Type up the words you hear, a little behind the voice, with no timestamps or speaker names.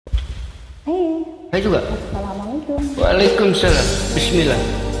Hai. Hai juga. Assalamualaikum. Waalaikumsalam. Bismillah.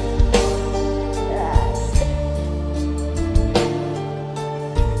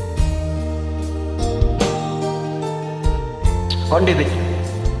 Konde bet.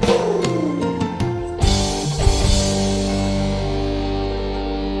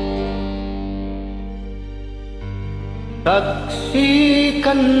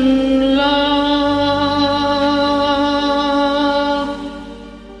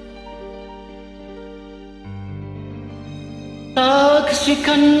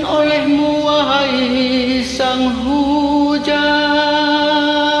 Saksikan olehmu wahai sang hujan,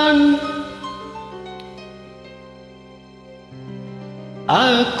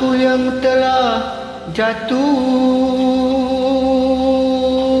 aku yang telah jatuh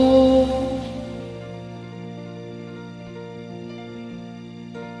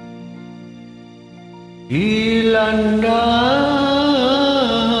dilanda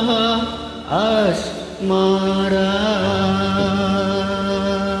asmara.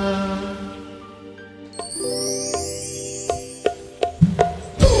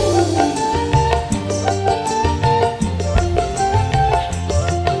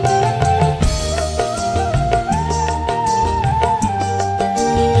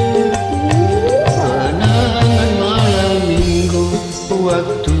 Kenangan malam minggu,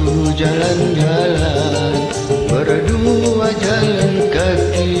 waktu jalan-jalan, berdua jalan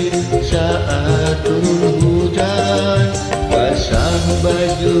kaki saat turun hujan. Basah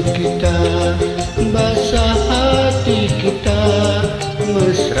baju kita, basah hati kita,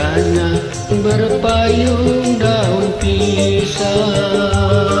 mesranya berpayung daun pisang.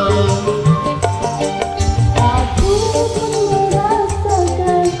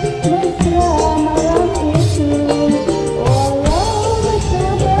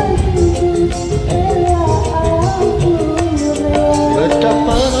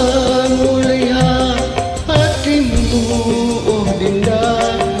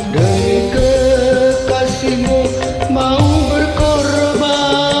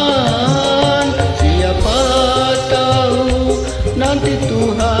 Nanti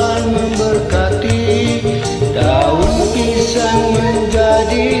Tuhan memberkati, daun pisang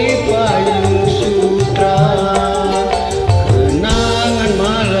menjadi payung sutra. Kenangan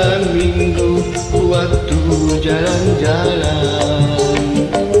malam minggu, waktu jalan-jalan.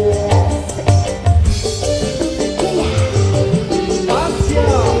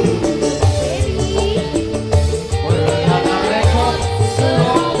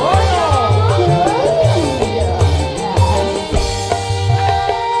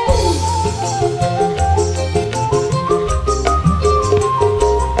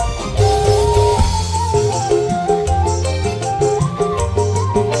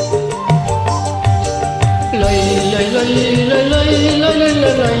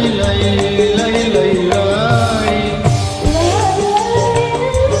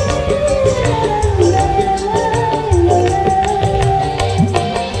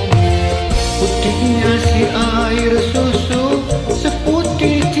 Putihnya si air susu,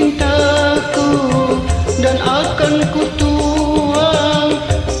 seputih cintaku, dan akan ku tuang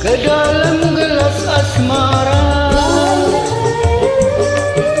ke dalam gelas asmara.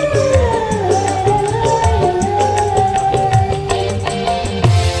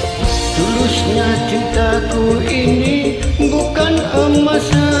 Tulusnya cintaku ini bukan emas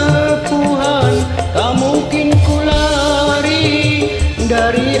sepuhan, tak mungkin ku lari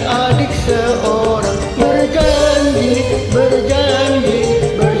dari adik seorang. Berjanji, berjanji,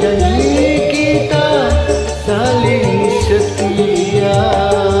 berjanji kita saling setia.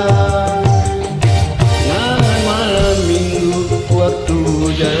 Kenangan malam minggu, waktu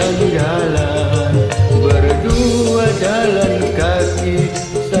jalan-jalan, berdua jalan kaki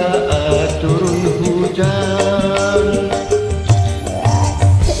saat turun hujan.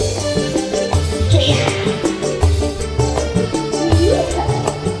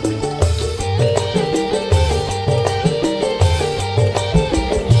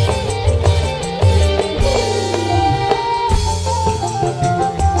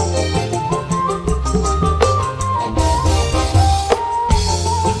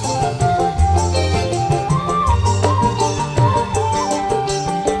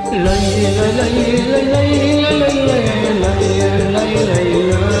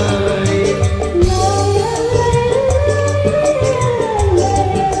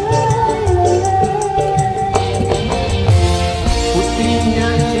 Putihnya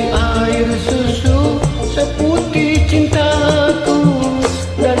si air susu, seputih cintaku,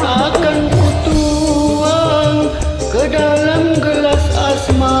 dan akan ku tuang ke dalam gelas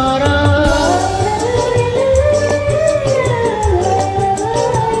asmara.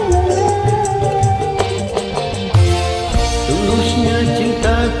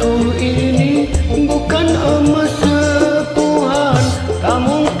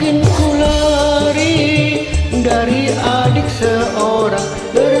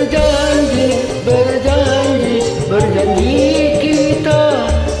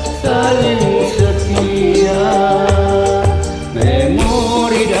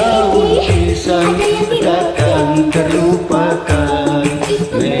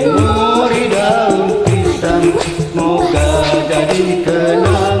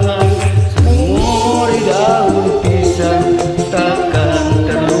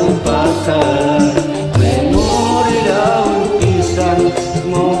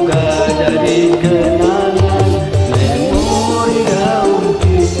 semoga jadi